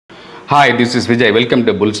Hi, this is Vijay. Welcome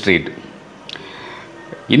to Bull Street.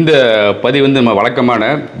 இந்த பதிவு நம்ம வழக்கமான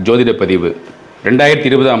ஜோதிட பதிவு.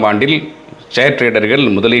 2020ஆம் ஆண்டில் ஷேர் ட்ரேடர்கள்,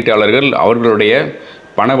 முதலீட்டாளர்கள் அவர்களுடைய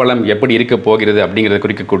பணவளம் எப்படி இருக்க போகிறது அப்படிங்கிறத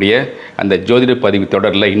குறிக்கக்கூடிய அந்த ஜோதிட பதிவு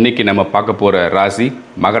தொடரில் இன்றைக்கி நம்ம பார்க்க போகிற ராசி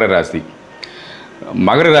மகர ராசி.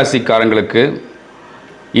 மகர ராசிக்காரங்களுக்கு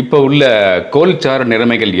இப்போ உள்ள கோல்சார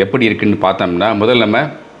நிலைமைகள் எப்படி இருக்குன்னு பார்த்தோம்னா, முதல்ல நம்ம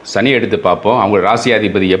சனி எடுத்து பார்ப்போம். அவங்க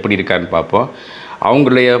ராசியாதிபதி எப்படி இருக்காருன்னு பார்ப்போம்.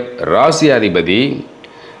 அவங்களுடைய ராசியாதிபதி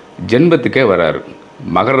ஜென்மத்துக்கே வராரு.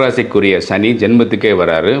 மகர ராசிக்குரிய சனி ஜென்மத்துக்கே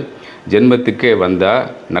வராரு. ஜென்மத்துக்கே வந்தால்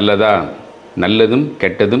நல்லதா? நல்லதும்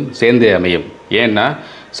கெட்டதும் சேர்ந்தே அமையும். ஏன்னா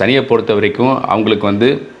சனியை பொறுத்த வரைக்கும் அவங்களுக்கு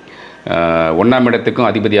 1ஆம் இடத்துக்கும்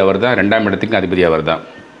அதிபதி அவர் தான், 2ஆம் இடத்துக்கும் அதிபதி அவர் தான்.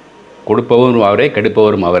 கொடுப்பவரும் அவரே,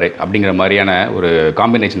 கெடுப்பவரும் அவரே அப்படிங்கிற மாதிரியான ஒரு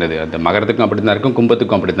காம்பினேஷன் அது. அந்த மகரத்துக்கும் அப்படி தான் இருக்கும்,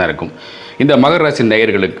 கும்பத்துக்கும் அப்படி தான் இருக்கும். இந்த மகர ராசி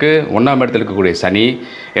நேயர்களுக்கு 1ஆம் இடத்துல இருக்கக்கூடிய சனி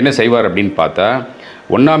என்ன செய்வார் அப்படின்னு பார்த்தா,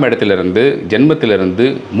 1ஆம் இடத்துலேருந்து ஜென்மத்திலிருந்து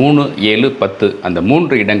 3, 7, 10 அந்த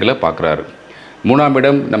 3 இடங்களை பார்க்குறாரு. 3ஆம்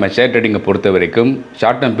இடம் நம்ம ஷேர் ட்ரேடிங்கை பொறுத்த வரைக்கும்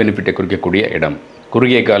ஷார்ட் டேர்ம் பெனிஃபிட்டை குறிக்கக்கூடிய இடம்,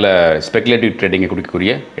 குறுகிய கால ஸ்பெகுலேட்டிவ் ட்ரேடிங்கை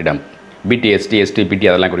குறிக்கக்கூடிய இடம், பிடிஎஸ்டி,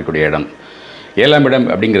 எஸ்டிபிடி அதெல்லாம் குறிக்கக்கூடிய இடம். 7ஆம் இடம்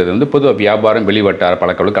அப்படிங்கிறது பொதுவாக வியாபாரம், வெளிவட்டார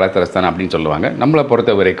பழக்கவழக்கு, கலத்தரஸ்தானம் அப்படின்னு சொல்லுவாங்க. நம்மளை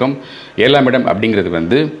பொறுத்த வரைக்கும் 7ஆம் இடம்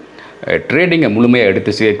அப்படிங்கிறது ட்ரேடிங்கை முழுமையாக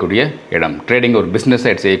எடுத்து செய்யக்கூடிய இடம், ட்ரேடிங்கை ஒரு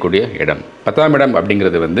பிஸ்னஸாக எடுத்து செய்யக்கூடிய இடம். 10ஆம் இடம்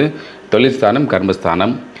அப்படிங்கிறது தொழில்ஸ்தானம்,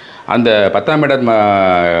 கர்மஸ்தானம். அந்த 10ஆம் இடம்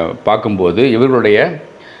பார்க்கும்போது இவர்களுடைய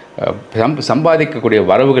சம்பாதிக்கக்கூடிய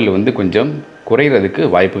வரவுகள் கொஞ்சம் குறைகிறதுக்கு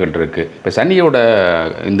வாய்ப்புகள் இருக்குது. இப்போ சனியோட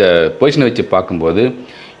இந்த பொசிஷனை வச்சு பார்க்கும்போது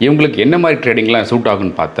இவங்களுக்கு என்ன மாதிரி ட்ரேடிங்லாம் சூட்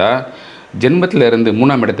ஆகுன்னு பார்த்தா, ஜென்மத்தில் இருந்து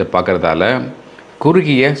 3ஆம் இடத்தை பார்க்குறதால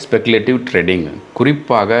குறுகிய ஸ்பெகுலேட்டிவ் ட்ரேடிங்,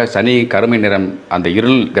 குறிப்பாக சனி கருமை நிறம் அந்த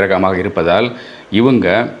இருள் கிரகமாக இருப்பதால் இவங்க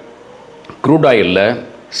க்ரூட் ஆயிலில்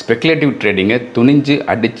ஸ்பெகுலேட்டிவ் ட்ரேடிங்கை துணிஞ்சு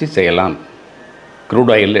அடித்து செய்யலாம்.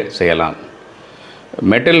 க்ரூட் ஆயிலில் செய்யலாம்.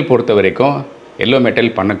 மெட்டல் பொறுத்த வரைக்கும் எல்லோ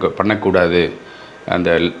மெட்டல் பண்ணக்கூடாது.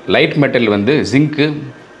 அந்த லைட் மெட்டல் ஜிங்க்கு,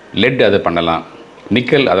 லெட் அதை பண்ணலாம்.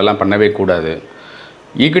 நிக்கல் அதெல்லாம் பண்ணவே கூடாது.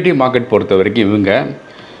 ஈக்விட்டி மார்க்கெட் பொறுத்த வரைக்கும் இவங்க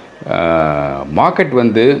மார்க்கெட்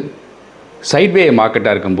சைட்வே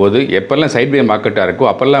மார்க்கெட்டாக இருக்கும்போது, எப்போல்லாம் சைட்வே மார்க்கெட்டாக இருக்கோ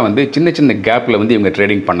அப்போல்லாம் சின்ன சின்ன கேப்பில் இவங்க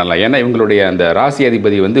ட்ரேடிங் பண்ணலாம். ஏன்னா இவங்களுடைய அந்த ராசி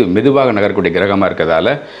அதிபதி மெதுவாக நகரக்கூடிய கிரகமாக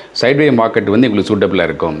இருக்கிறதால சைட்வே மார்க்கெட் இவங்களுக்கு சூட்டபிளாக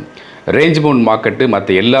இருக்கும். ரேஞ்ச் பவுண்ட் மார்க்கெட்டு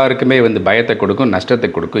மற்ற எல்லாருக்குமே பயத்தை கொடுக்கும், நஷ்டத்தை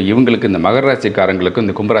கொடுக்கும். இவங்களுக்கு இந்த மகர ராசிக்காரங்களுக்கும்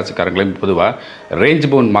இந்த கும்பராசிக்காரங்களுக்கும் பொதுவாக ரேஞ்ச்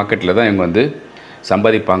பவுண்ட் மார்க்கெட்டில் தான் இவங்க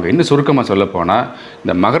சம்பாதிப்பாங்க. இன்னும் சுருக்கமாக சொல்லப்போனால்,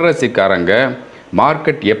 இந்த மகர ராசிக்காரங்க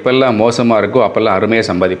மார்க்கெட் எப்பெல்லாம் மோசமாக இருக்கோ அப்போல்லாம் அருமையாக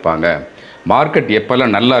சம்பாதிப்பாங்க. மார்க்கெட்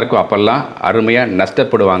எப்போல்லாம் நல்லா இருக்கோ அப்போல்லாம் அருமையாக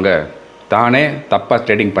நஷ்டப்படுவாங்க, தானே தப்பாக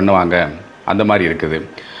ட்ரேடிங் பண்ணுவாங்க. அந்த மாதிரி இருக்குது.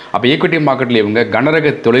 அப்போ ஈக்விட்டி மார்க்கெட்டில் இவங்க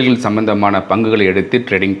கனரக தொழில்கள் சம்பந்தமான பங்குகளை எடுத்து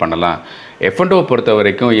ட்ரேடிங் பண்ணலாம். F&O பொறுத்த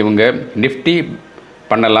வரைக்கும் இவங்க நிஃப்டி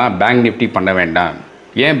பண்ணலாம், பேங்க் நிஃப்டி பண்ண வேண்டாம்.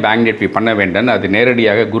 ஏன் பேங்க் நிஃப்டி பண்ண வேண்டாம்னு, அது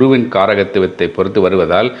நேரடியாக குருவின் காரகத்துவத்தை பொறுத்து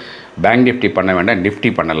வருவதால் பேங்க் நிஃப்டி பண்ண வேண்டாம்,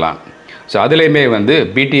 நிஃப்டி பண்ணலாம். ஸோ அதுலேயுமே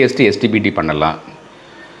பிடிஎஸ்டி, எஸ்டிபிடி பண்ணலாம்.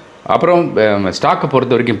 அப்புறம் ஸ்டாக்கை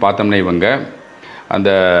பொறுத்த வரைக்கும் பார்த்தோம்னா இவங்க அந்த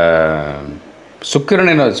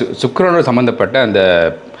சுக்கிரனோடு சம்மந்தப்பட்ட அந்த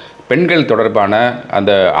பெண்கள் தொடர்பான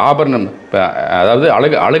அந்த ஆபரணம், அதாவது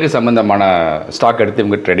அழகு சம்மந்தமான ஸ்டாக் எடுத்து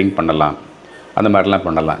இவங்க ட்ரேடிங் பண்ணலாம். அந்த மாதிரிலாம்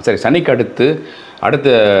பண்ணலாம். சரி, சனிக்கு அடுத்த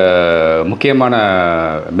முக்கியமான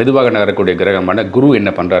மெதுவாக நகரக்கூடிய கிரகமான குரு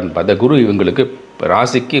என்ன பண்ணுறாருன்னு பார்த்தா, குரு இவங்களுக்கு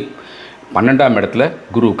ராசிக்கு 12ஆம் இடத்துல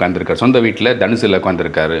குரு உட்கார்ந்துருக்கார். சொந்த வீட்டில் தனுசில்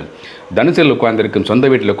உட்காந்துருக்காரு. தனுசில் உட்காந்துருக்கும், சொந்த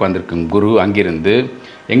வீட்டில் உட்காந்துருக்கும் குரு அங்கிருந்து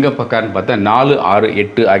எங்கே பார்க்காருன்னு பார்த்தா 4, 6,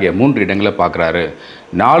 8 ஆகிய 3 இடங்களை பார்க்குறாரு.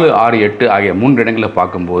 4, 6, 8 ஆகிய 3 இடங்களை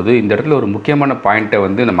பார்க்கும்போது இந்த இடத்துல ஒரு முக்கியமான பாயிண்ட்டை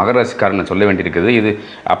இந்த மகர ராசிக்காரனை சொல்ல வேண்டியிருக்குது. இது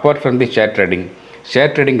apart from the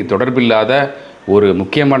share trading தொடர்பில்லாத ஒரு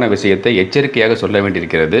முக்கியமான விஷயத்தை எச்சரிக்கையாக சொல்ல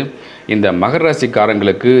வேண்டியிருக்கிறது. இந்த மகர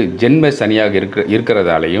ராசிக்காரங்களுக்கு ஜென்ம சனியாக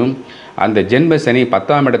இருக்கிறதாலையும், அந்த ஜென்ம சனி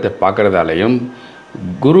 10ஆம் இடத்தை பார்க்குறதாலையும்,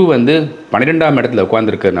 குரு 12ஆம் இடத்துல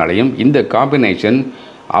உட்கார்ந்துருக்கிறதுனாலையும் இந்த காம்பினேஷன்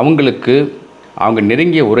அவங்க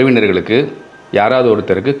நெருங்கிய உறவினர்களுக்கு யாராவது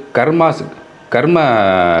ஒருத்தருக்கு கர்ம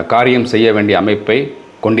காரியம் செய்ய வேண்டிய அமைப்பை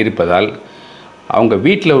கொண்டிருப்பதால் அவங்க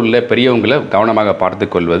வீட்டில் உள்ள பெரியவங்களை கவனமாக பார்த்து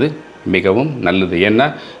கொள்வது மிகவும் நல்லது. ஏன்னா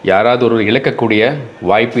யாராவது ஒரு இழக்கக்கூடிய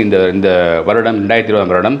வாய்ப்பு இந்த வருடம்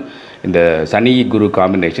 2020ஆம் வருடம் இந்த சனி குரு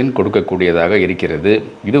காம்பினேஷன் கொடுக்கக்கூடியதாக இருக்கிறது.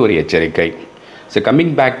 இது ஒரு எச்சரிக்கை. So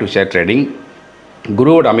coming back to share trading,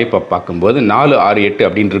 குருவோட அமைப்பை பார்க்கும்போது 4, 6, 8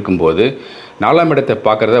 அப்படின்னு இருக்கும்போது 4ஆம் இடத்தை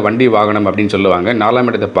பார்க்குறத வண்டி வாகனம் அப்படின்னு சொல்லுவாங்க. 4ஆம்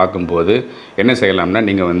இடத்தை பார்க்கும்போது என்ன செய்யலாம்னா,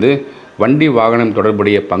 நீங்கள் வண்டி வாகனம்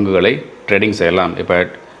தொடர்புடைய பங்குகளை ட்ரேடிங் செய்யலாம். இப்போ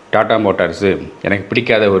டாடா மோட்டார்ஸு எனக்கு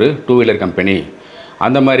பிடிக்காத ஒரு 2 வீலர் கம்பெனி,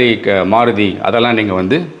 அந்த மாதிரி மாருதி, அதெல்லாம் நீங்கள்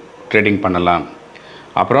ட்ரேடிங் பண்ணலாம்.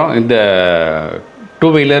 அப்புறம் இந்த 2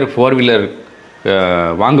 வீலர் 4 வீலர்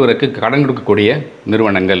வாங்குவதற்கு கடன் கொடுக்கக்கூடிய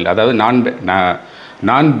நிறுவனங்கள், அதாவது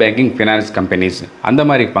நான் பேங்கிங் ஃபினான்ஸ் கம்பெனிஸ், அந்த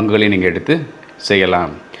மாதிரி பங்குகளையும் நீங்கள் எடுத்து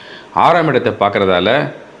செய்யலாம். 6ஆம் இடத்தை பார்க்குறதால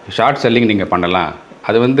ஷார்ட் செல்லிங் நீங்கள் பண்ணலாம்.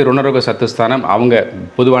 அது வந்து ருணரோக சத்துஸ்தானம், அவங்க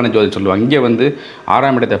பொதுவான ஜோதி சொல்லுவாங்க. இங்கே வந்து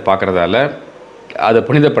 6ஆம் இடத்தை பார்க்குறதால அதை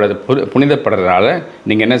புனிதப்படுறதால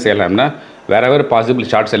நீங்கள் என்ன செய்யலாம்னா வேறெவர் பாசிபிள்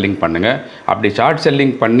ஷார்ட் செல்லிங் பண்ணுங்கள். அப்படி ஷார்ட்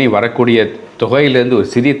செல்லிங் பண்ணி வரக்கூடிய தொகையிலேருந்து ஒரு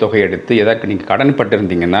சிறிய தொகை எடுத்து எதாவது நீங்கள் கடன்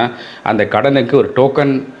பட்டிருந்தீங்கன்னா அந்த கடனுக்கு ஒரு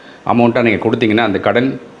டோக்கன் அமௌண்ட்டாக நீங்கள் கொடுத்தீங்கன்னா அந்த கடன்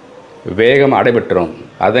வேகமாக அடைபட்டுரும்.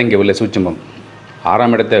 அதுதான் இங்கே உள்ள சூட்சுமம்.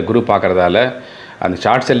 6ஆம் இடத்தை குரு பார்க்குறதால அந்த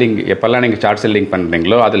ஷார்ட் செல்லிங் எப்போல்லாம் நீங்கள் ஷார்ட் செல்லிங்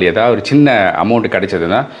பண்ணுறீங்களோ அதில் ஏதாவது ஒரு சின்ன அமௌண்ட்டு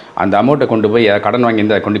கிடைச்சதுன்னா அந்த அமௌண்ட்டை கொண்டு போய் கடன்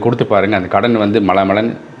வாங்கியிருந்தால் அதை கொண்டு கொடுத்து பாருங்கள். அந்த கடன் வந்து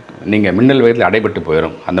மலமலன் நீங்கள் மின்னல் வேகத்தில் அடைபட்டு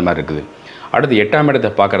போயிடும். அந்த மாதிரி இருக்குது. அடுத்து 8ஆம் இடத்தை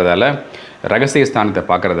பார்க்குறதால ரகசிய ஸ்தானத்தை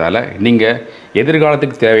பார்க்குறதால நீங்கள்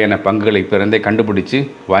எதிர்காலத்துக்கு தேவையான பங்குகளை இப்போ இருந்தே கண்டுபிடிச்சி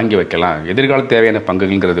வாங்கி வைக்கலாம். எதிர்காலத்துக்கு தேவையான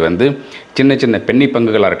பங்குகள்ங்கிறது வந்து சின்ன சின்ன பென்னி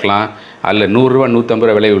பங்குகளாக இருக்கலாம், அதில் 100 ரூபா 150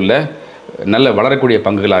 ரூபா விலை உள்ள நல்ல வளரக்கூடிய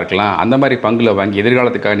பங்குகளாக இருக்கலாம். அந்த மாதிரி பங்குகளை வாங்கி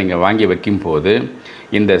எதிர்காலத்துக்காக நீங்கள் வாங்கி வைக்கும் போது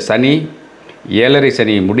இந்த சனி 7.5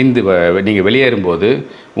 சனி முடிந்து நீங்கள் வெளியேறும்போது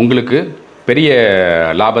உங்களுக்கு பெரிய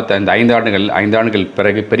லாபத்தை இந்த 5 ஆண்டுகள்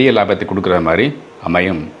பிறகு பெரிய லாபத்தை கொடுக்குற மாதிரி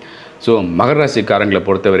அமையும். ஸோ மகர ராசிக்காரங்களை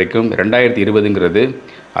பொறுத்த வரைக்கும் 2020ங்கிறது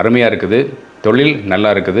அருமையாக இருக்குது. தொழில் நல்லா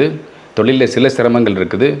இருக்குது. தொழிலில் சில சிரமங்கள்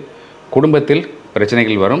இருக்குது. குடும்பத்தில்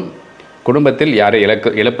பிரச்சனைகள் வரும். குடும்பத்தில் யாரை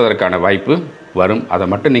இழப்பதற்கான வாய்ப்பு வரும். அதை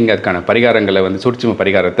மட்டும் நீங்கள் அதுக்கான பரிகாரங்களை வந்து சூட்சும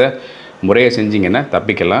பரிகாரத்தை முறையாக செஞ்சிங்கன்னா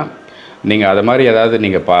தப்பிக்கலாம். நீங்கள் அதை மாதிரி ஏதாவது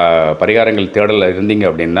நீங்கள் பரிகாரங்கள் தேடலில் இருந்தீங்க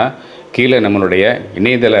அப்படின்னா கீழே நம்மளுடைய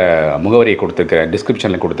இணையதள முகவரியை கொடுத்துருக்கிறேன்,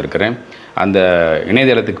 டிஸ்கிரிப்ஷனில் கொடுத்துருக்குறேன். அந்த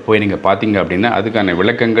இணையதளத்துக்கு போய் நீங்கள் பார்த்தீங்க அப்படின்னா அதுக்கான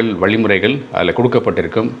விளக்கங்கள் வழிமுறைகள் அதில்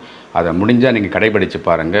கொடுக்கப்பட்டிருக்கும். அதை முடிஞ்சால் நீங்கள் கடைபிடிச்சு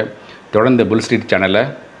பாருங்கள். தொடர்ந்து புல் ஸ்ட்ரீட் சேனலை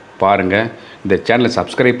பாருங்கள். இந்த சேனலை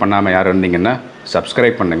சப்ஸ்கிரைப் பண்ணாமல் யார் இருந்தீங்கன்னா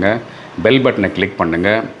சப்ஸ்கிரைப் பண்ணுங்கள், பெல் பட்டனை கிளிக்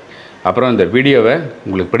பண்ணுங்கள். அப்புறம் இந்த வீடியோவை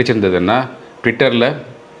உங்களுக்கு பிடிச்சிருந்ததுன்னா ட்விட்டரில்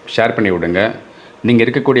ஷேர் பண்ணி விடுங்க. நீங்கள்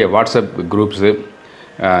இருக்கக்கூடிய வாட்ஸ்அப் குரூப்ஸு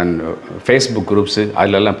ஃபேஸ்புக் குரூப்ஸு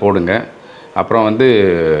அதிலெல்லாம் போடுங்க. அப்புறம் வந்து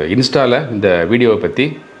இன்ஸ்டாவில் இந்த வீடியோவை பற்றி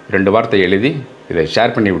 2 வார்த்தை எழுதி இதை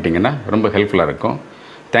ஷேர் பண்ணி விட்டிங்கன்னா ரொம்ப ஹெல்ப்ஃபுல்லாக இருக்கும்.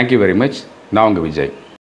 Thank you very much. நான் உங்கள் விஜய்.